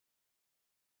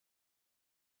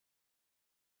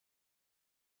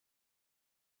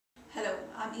Hello,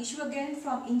 I'm Ishu again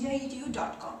from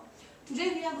indiaedu.com.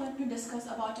 Today we are going to discuss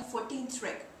about a 14th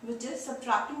trick, which is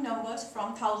subtracting numbers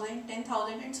from 1000,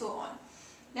 10,000 and so on.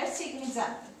 Let's take an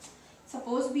example.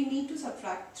 Suppose we need to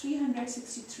subtract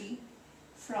 363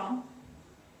 from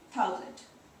 1000.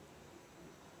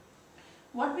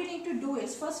 What we need to do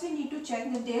is, first we need to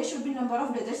check that there should be number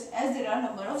of digits as there are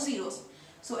number of zeros.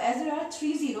 So as there are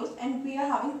 3 zeros and we are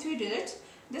having 3 digits,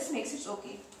 this makes it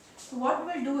okay. So what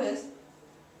we'll do is,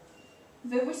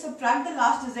 we will subtract the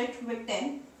last digit with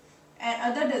 10 and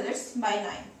other digits by 9,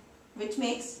 which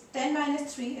makes 10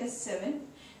 minus 3 is 7,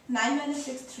 9 minus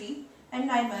 6 3 and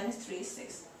 9 minus 3 is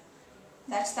 6.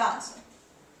 That's the answer.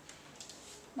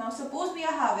 Now suppose we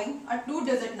are having a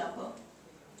 2-digit number.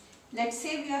 Let's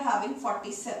say we are having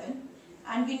 47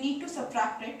 and we need to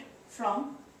subtract it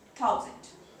from 1000.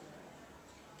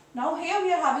 Now here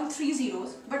we are having 3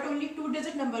 zeros but only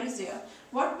 2-digit number is there.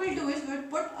 What we'll do is we'll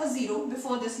put a 0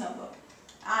 before this number.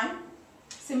 And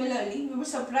similarly, we will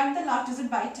subtract the last digit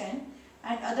by 10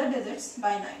 and other digits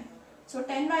by 9. So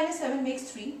 10 minus 7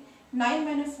 makes 3, 9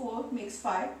 minus 4 makes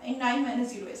 5 and 9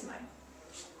 minus 0 is 9.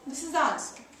 This is the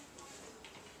answer.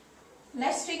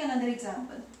 Let's take another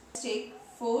example. Let's take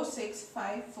 4, 6,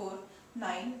 5, 4,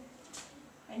 9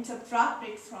 and subtract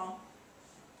it from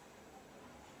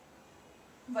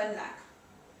 1 lakh.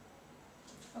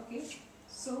 Okay,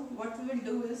 so what we will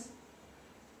do is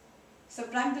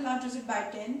subtract the last digit by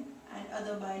 10 and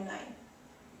other by 9,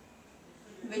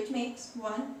 which makes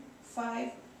 1,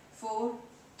 5, 4,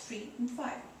 3 and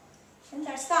 5. And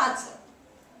that's the answer.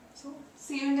 So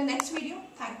see you in the next video.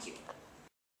 Thank you.